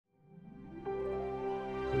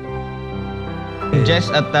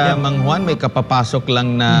Jess at Mang Juan, may kapapasok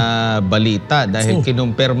lang na balita dahil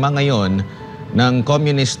kinumpirma ngayon ng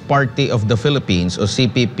Communist Party of the Philippines o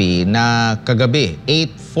CPP na kagabi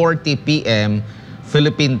 8:40 p.m.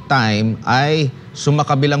 Philippine time ay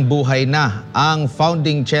sumakabilang buhay na ang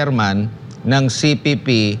founding chairman ng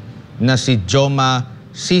CPP na si Joma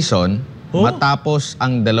Sison matapos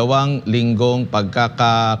ang 2 linggong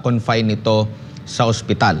pagkaka-confine nito sa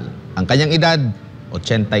ospital. Ang kanyang edad,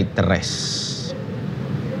 83.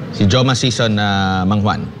 Si Joma Sison na Mang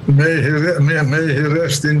Juan. May he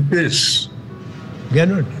rest in peace.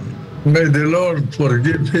 Ganun. May the Lord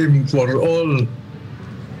forgive him for all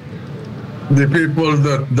the people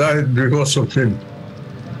that died because of him.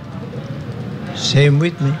 Same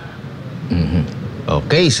with me.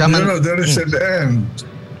 Okay, there is an end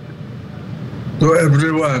to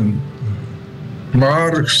everyone.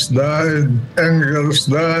 Marx died,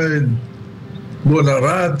 Engels died,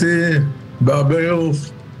 Bonarati,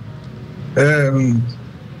 Babeuf, and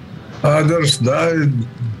others died.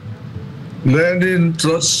 Lenin,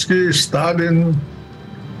 Trotsky, Stalin,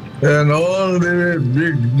 and all the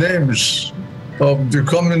big names of the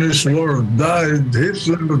communist world died.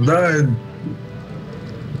 Hitler died.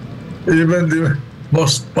 Even the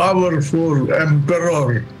most powerful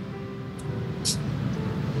emperor,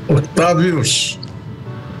 Octavius,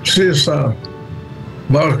 Caesar,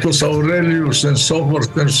 Marcus Aurelius, and so forth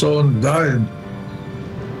and so on died.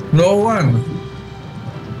 No one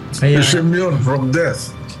is immune from death.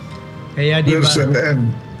 There's an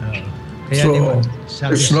end. So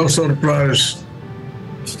it's no surprise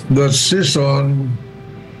that Sison,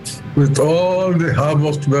 with all the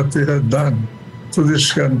havoc that he had done to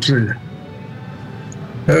this country,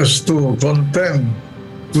 has to contend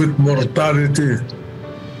with mortality.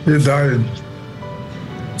 He died.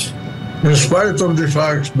 In spite of the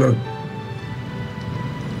fact that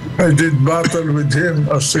I did battle with him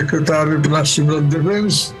as Secretary of National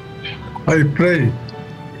Defense, I pray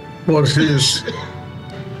for his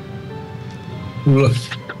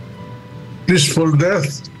peaceful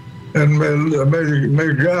death, and may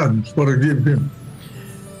God forgive him.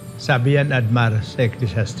 Sabi yan, Admar,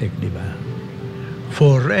 Ecclesiastic, di ba?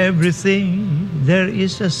 For everything there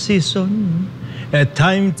is a season, a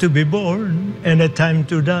time to be born and a time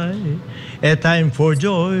to die, a time for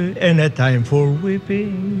joy and a time for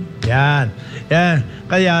weeping. Yan. Yan.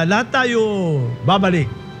 Kaya lahat tayo babalik.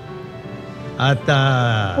 At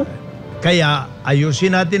kaya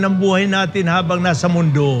ayusin natin ang buhay natin habang nasa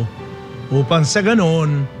mundo upang sa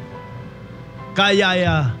ganon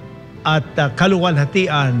kaya at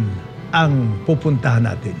kaluwalhatian ang pupuntahan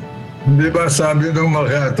natin. Di ba sabi ng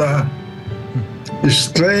Makata,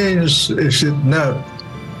 strange is it not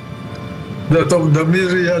that of the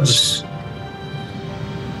myriads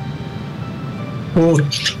who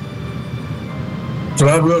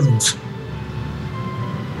traveled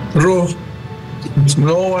through,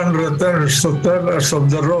 no one returns to tell us of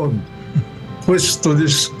the road which to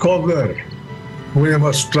discover we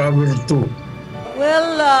must travel to.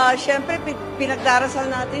 Well, syempre pinagdarasal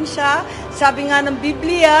natin siya. Sabi nga ng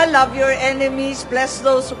Biblia, love your enemies, bless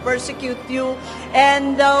those who persecute you,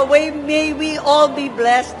 and may we all be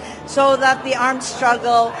blessed so that the armed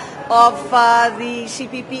struggle of the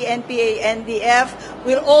CPP, NPA, NDF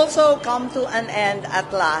will also come to an end at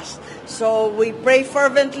last. So we pray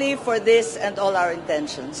fervently for this and all our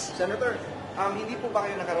intentions. Senator, hindi po ba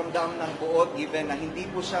kayo nakaramdam ng buod given na hindi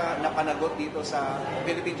po siya napanagot dito sa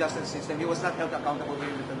Philippine justice system? He was not held accountable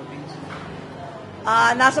here in the Philippines.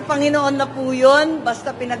 Nasa Panginoon na po yun,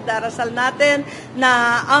 basta pinagdarasal natin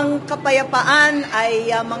na ang kapayapaan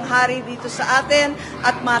ay manghari dito sa atin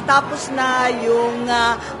at matapos na yung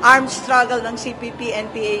armed struggle ng CPP,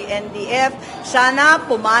 NPA, NDF. Sana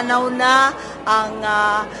pumanaw na ang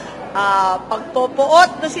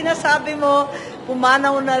pagpopoot na sinasabi mo,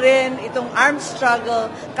 pumanaw na rin itong armed struggle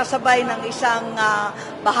kasabay ng isang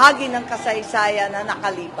bahagi ng kasaysayan na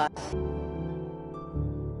nakalipas.